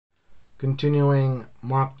continuing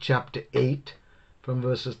Mark chapter 8 from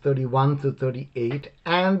verses 31 through 38,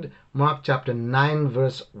 and Mark chapter 9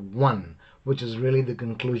 verse 1, which is really the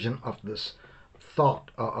conclusion of this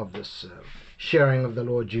thought, of this sharing of the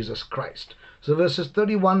Lord Jesus Christ. So verses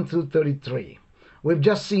 31 through 33. We've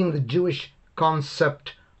just seen the Jewish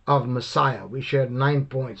concept of Messiah. We shared 9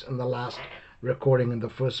 points in the last recording in the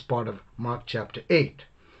first part of Mark chapter 8.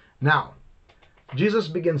 Now, Jesus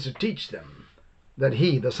begins to teach them that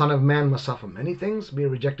he, the Son of Man, must suffer many things, be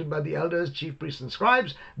rejected by the elders, chief priests, and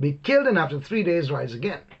scribes, be killed, and after 3 days rise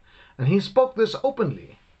again. And he spoke this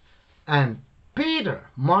openly. And Peter,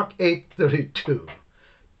 Mark 8:32,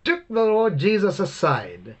 took the Lord Jesus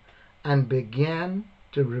aside and began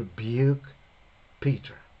to rebuke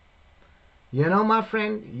Peter. You know, my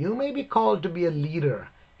friend, you may be called to be a leader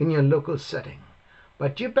in your local setting,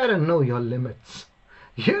 but you better know your limits.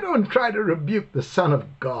 You don't try to rebuke the Son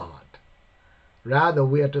of God. Rather,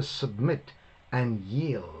 we are to submit and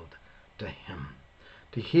yield to him,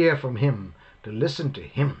 to hear from him, to listen to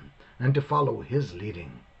him, and to follow his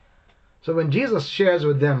leading. So when Jesus shares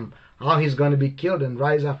with them how he's going to be killed and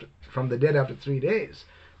rise from the dead after 3 days,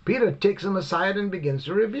 Peter takes him aside and begins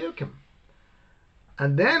to rebuke him.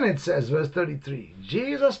 And then it says, verse 33,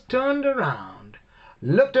 Jesus turned around,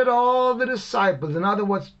 looked at all the disciples, in other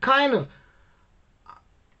words, kind of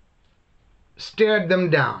stared them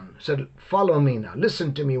down, said, follow me now,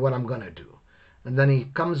 listen to me what I'm going to do. And then he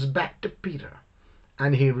comes back to Peter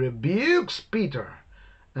and he rebukes Peter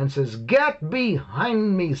and says, get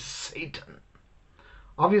behind me, Satan.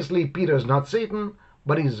 Obviously, Peter's not Satan,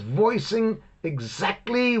 but he's voicing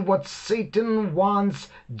exactly what Satan wants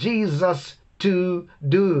Jesus to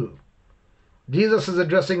do. Jesus is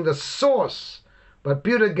addressing the source, but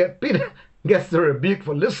Peter gets the rebuke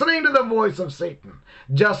for listening to the voice of Satan.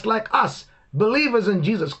 Just like us, believers in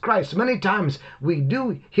Jesus Christ, many times we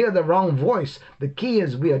do hear the wrong voice. The key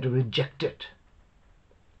is we are to reject it.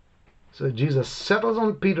 So Jesus settles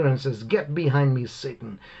on Peter and says, get behind me,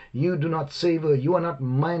 Satan. You do not savor, you are not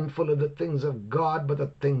mindful of the things of God, but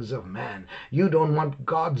the things of man. You don't want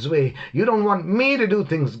God's way. You don't want me to do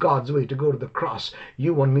things God's way, to go to the cross.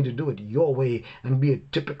 You want me to do it your way and be a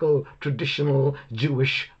typical, traditional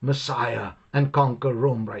Jewish Messiah and conquer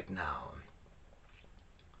Rome right now.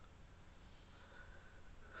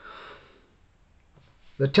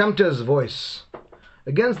 The tempter's voice.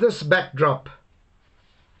 Against this backdrop,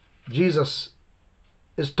 Jesus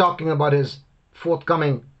is talking about his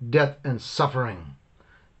forthcoming death and suffering.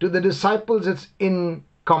 To the disciples, it's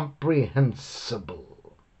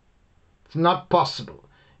incomprehensible. It's not possible.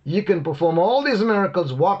 You can perform all these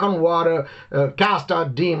miracles, walk on water, cast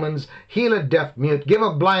out demons, heal a deaf mute, give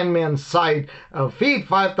a blind man sight, feed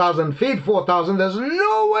 5,000, feed 4,000. There's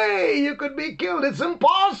no way you could be killed. It's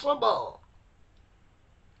impossible.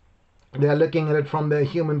 They are looking at it from their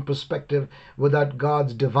human perspective without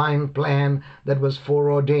God's divine plan that was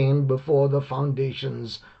foreordained before the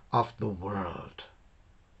foundations of the world.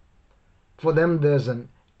 For them, there's an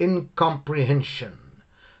incomprehension.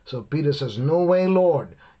 So Peter says, no way,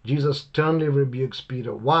 Lord. Jesus sternly rebukes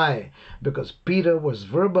Peter. Why? Because Peter was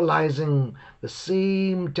verbalizing the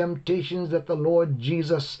same temptations that the Lord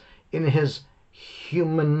Jesus, in his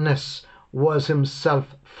humanness, was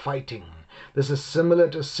himself fighting. This is similar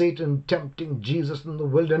to Satan tempting Jesus in the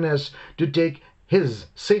wilderness to take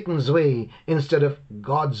Satan's way instead of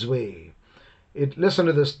God's way. Listen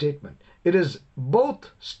to this statement. It is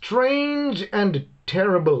both strange and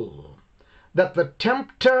terrible that the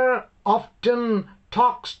tempter often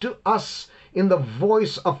talks to us in the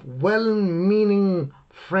voice of well-meaning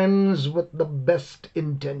friends with the best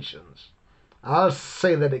intentions. I'll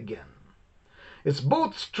say that again. It's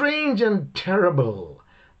both strange and terrible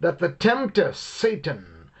that the tempter,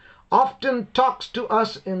 Satan, often talks to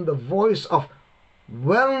us in the voice of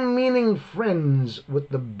well-meaning friends with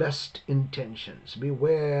the best intentions.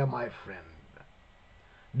 Beware, my friend.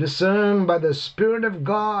 Discern by the Spirit of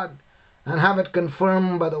God and have it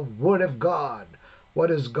confirmed by the Word of God what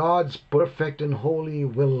is God's perfect and holy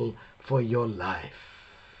will for your life.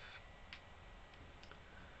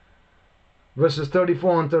 Verses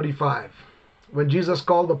 34 and 35. When Jesus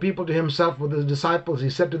called the people to himself with his disciples, he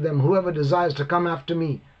said to them, whoever desires to come after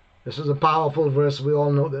me, this is a powerful verse, we all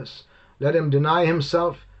know this, let him deny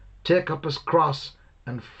himself, take up his cross,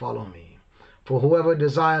 and follow me. For whoever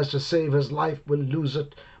desires to save his life will lose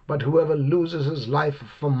it, but whoever loses his life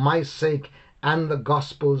for my sake and the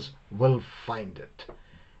gospel's will find it.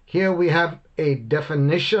 Here we have a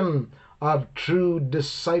definition of true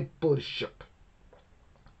discipleship,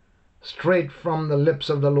 straight from the lips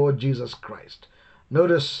of the Lord Jesus Christ.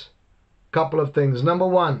 Notice a couple of things. Number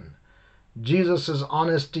one, Jesus'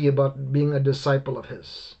 honesty about being a disciple of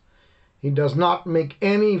his. He does not make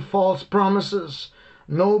any false promises,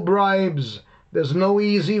 no bribes. There's no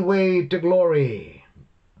easy way to glory.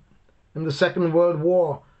 In the Second World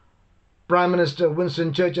War, Prime Minister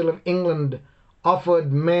Winston Churchill of England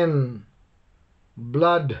offered men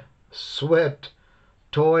blood, sweat,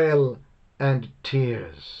 toil, and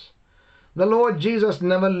tears. The Lord Jesus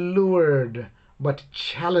never lured but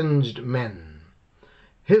challenged men.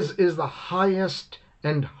 His is the highest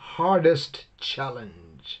and hardest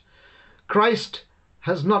challenge. Christ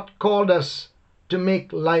has not called us to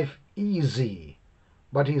make life easy,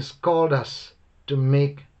 but He's called us to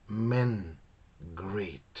make men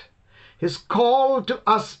great. His call to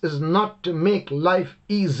us is not to make life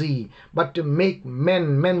easy, but to make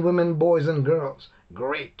men, women, boys, and girls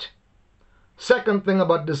great. Second thing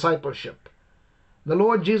about discipleship, the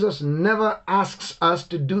Lord Jesus never asks us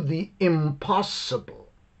to do the impossible.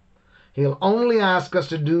 He'll only ask us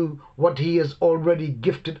to do what He has already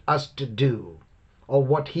gifted us to do, or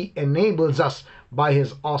what He enables us by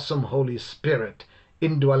His awesome Holy Spirit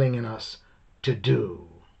indwelling in us to do.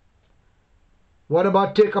 What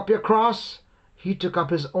about take up your cross? He took up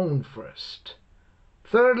His own first.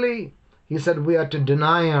 Thirdly, He said we are to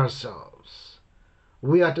deny ourselves.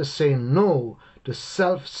 We are to say no to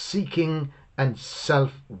self-seeking and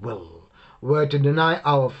self-will. We're to deny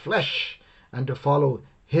our flesh and to follow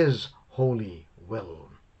His holy will.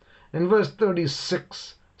 In verse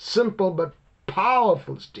 36, simple but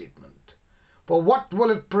powerful statement. For what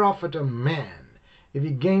will it profit a man if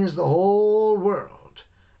he gains the whole world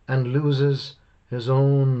and loses his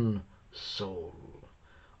own soul?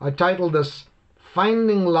 I titled this,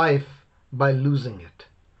 Finding Life by Losing It.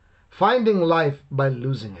 Finding life by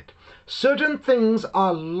losing it. Certain things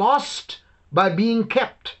are lost by being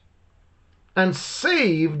kept and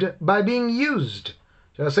saved by being used.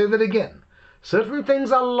 Shall I say that again? Certain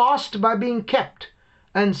things are lost by being kept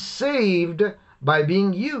and saved by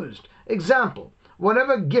being used. Example,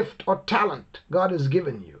 whatever gift or talent God has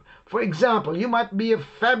given you. For example, you might be a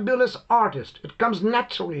fabulous artist. It comes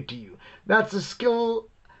naturally to you. That's a skill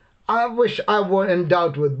I wish I were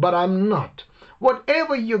endowed with, but I'm not.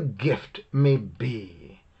 Whatever your gift may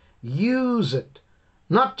be, use it,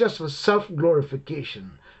 not just for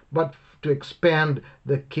self-glorification, but to expand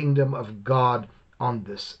the kingdom of God on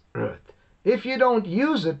this earth. If you don't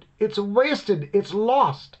use it, it's wasted, it's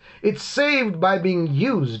lost. It's saved by being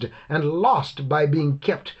used and lost by being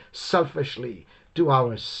kept selfishly to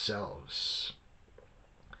ourselves.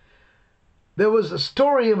 There was a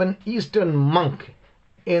story of an Eastern monk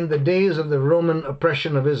in the days of the Roman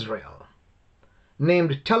oppression of Israel,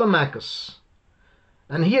 named Telemachus,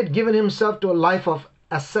 and he had given himself to a life of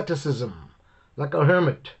asceticism, like a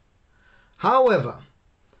hermit. However,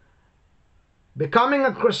 becoming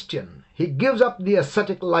a Christian, he gives up the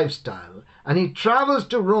ascetic lifestyle and he travels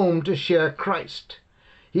to Rome to share Christ.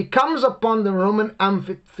 He comes upon the Roman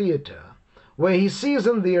amphitheater, where he sees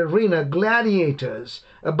in the arena gladiators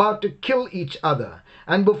about to kill each other,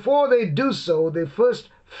 and before they do so, they first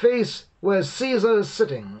face where Caesar is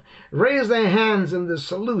sitting, raise their hands in the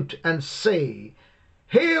salute and say,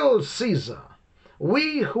 "Hail Caesar!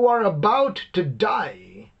 We who are about to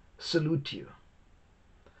die salute you."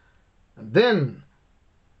 And then,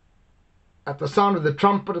 at the sound of the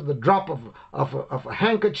trumpet, or the drop of a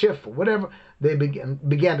handkerchief, or whatever, they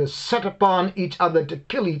began to set upon each other to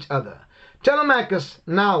kill each other. Telemachus,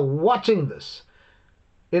 now watching this,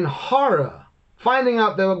 in horror, finding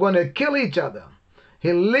out they were going to kill each other,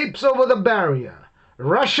 he leaps over the barrier,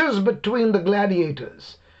 rushes between the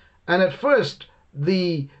gladiators, and at first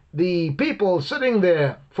the people sitting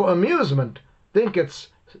there for amusement think it's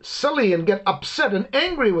silly and get upset and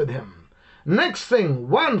angry with him. Next thing,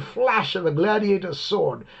 one flash of a gladiator's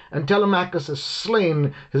sword, and Telemachus is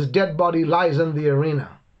slain. His dead body lies in the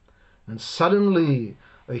arena. And suddenly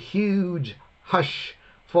a huge hush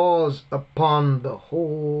falls upon the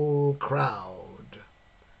whole crowd.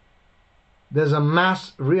 There's a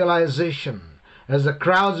mass realization. As the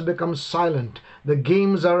crowds become silent, the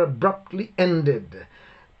games are abruptly ended.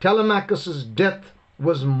 Telemachus' death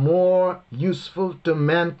was more useful to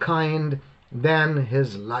mankind than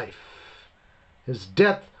his life. His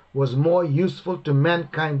death was more useful to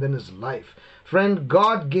mankind than his life. Friend,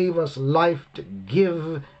 God gave us life to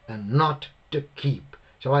give and not to keep.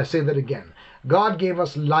 Shall I say that again? God gave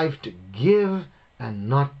us life to give and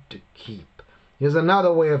not to keep. Here's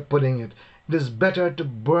another way of putting it. It is better to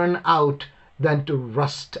burn out than to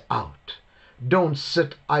rust out. Don't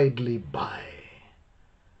sit idly by.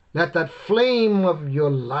 Let that flame of your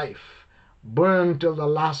life burn till the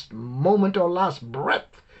last moment or last breath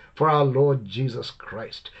for our Lord Jesus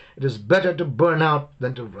Christ. It is better to burn out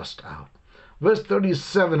than to rust out. Verse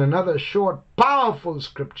 37, another short, powerful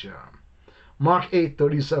scripture. Mark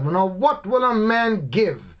 8:37. Or what will a man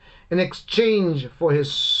give in exchange for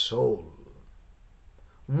his soul?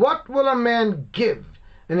 What will a man give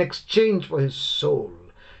in exchange for his soul?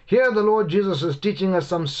 Here the Lord Jesus is teaching us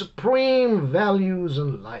some supreme values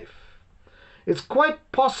in life. It's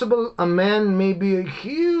quite possible a man may be a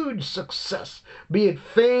huge success, be it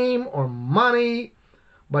fame or money,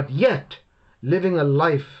 but yet living a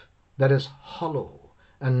life that is hollow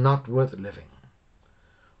and not worth living.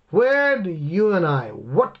 Where do you and I,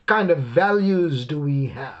 what kind of values do we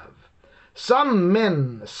have? Some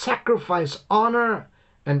men sacrifice honor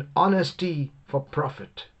and honesty for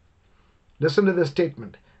profit. Listen to this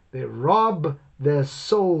statement. They rob their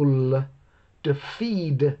soul to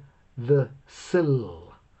feed the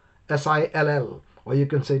sill. S-I-L-L, or you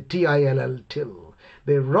can say T-I-L-L, till.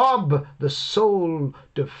 They rob the soul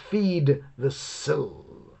to feed the sill.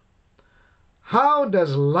 How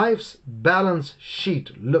does life's balance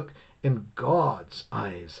sheet look in God's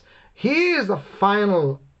eyes? He is the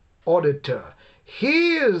final auditor.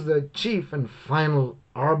 He is the chief and final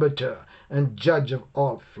arbiter and judge of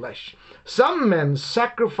all flesh. Some men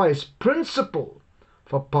sacrifice principle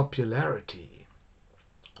for popularity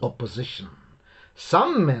or position.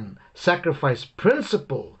 Some men sacrifice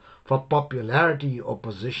principle for popularity or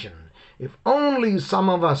position. If only some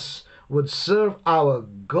of us would serve our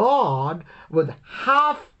God with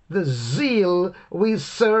half the zeal we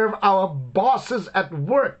serve our bosses at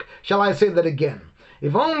work. Shall I say that again?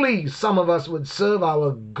 If only some of us would serve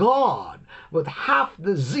our God with half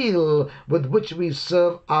the zeal with which we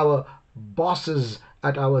serve our bosses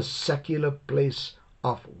at our secular place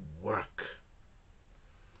of work.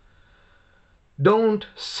 Don't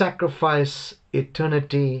sacrifice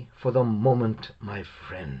eternity for the moment, my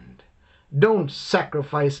friend. Don't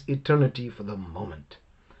sacrifice eternity for the moment.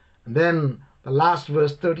 And then the last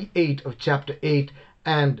verse 38 of chapter 8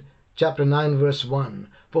 and chapter 9 verse 1.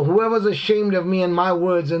 For whoever is ashamed of me and my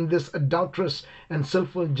words in this adulterous and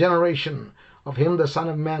sinful generation, of him the Son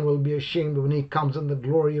of Man will be ashamed when he comes in the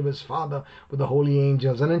glory of his Father with the holy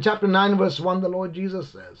angels. And in chapter 9 verse 1 the Lord Jesus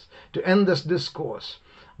says, to end this discourse,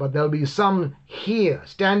 but there'll be some here,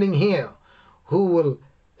 standing here, who will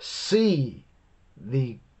see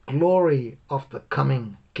the glory of the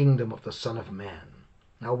coming kingdom of the Son of Man.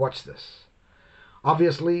 Now watch this.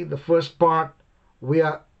 Obviously, the first part,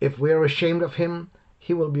 if we are ashamed of him,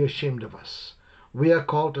 he will be ashamed of us. We are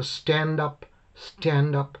called to stand up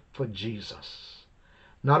for Jesus.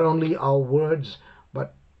 Not only our words,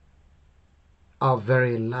 but our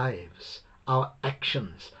very lives, our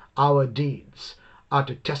actions, our deeds are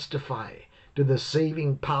to testify to the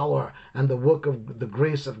saving power and the work of the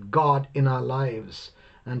grace of God in our lives,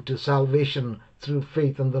 and to salvation through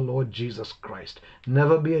faith in the Lord Jesus Christ.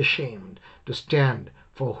 Never be ashamed to stand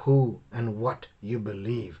for who and what you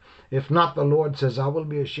believe. If not, the Lord says, I will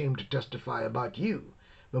be ashamed to testify about you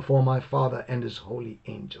before my Father and his holy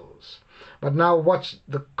angels. But now watch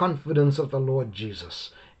the confidence of the Lord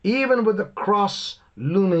Jesus. Even with the cross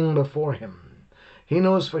looming before him, he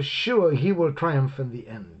knows for sure he will triumph in the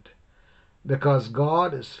end, because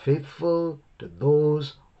God is faithful to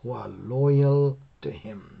those who are loyal to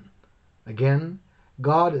him. Again,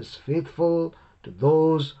 God is faithful to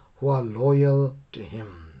those who are loyal to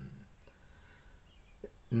him.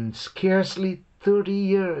 And scarcely 30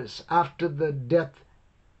 years after the death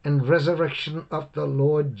and resurrection of the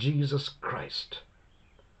Lord Jesus Christ,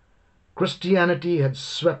 Christianity had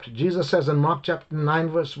swept. Jesus says in Mark chapter 9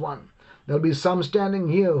 verse 1, there'll be some standing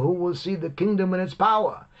here who will see the kingdom in its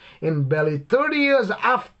power. In barely 30 years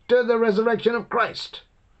after the resurrection of Christ,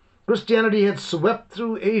 Christianity had swept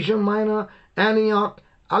through Asia Minor, Antioch,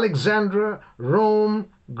 Alexandria, Rome,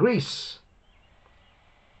 Greece.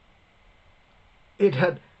 It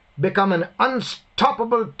had become an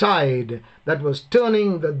unstoppable tide that was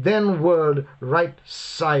turning the then world right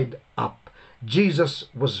side up. Jesus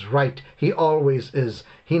was right. He always is.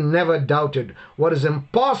 He never doubted. What is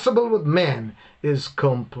impossible with man is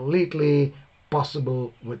completely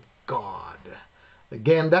possible with God.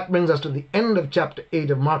 Again, that brings us to the end of chapter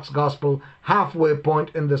 8 of Mark's Gospel, halfway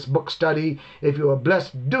point in this book study. If you are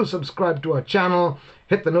blessed, do subscribe to our channel.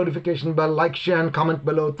 Hit the notification bell, like, share, and comment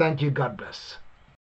below. Thank you. God bless.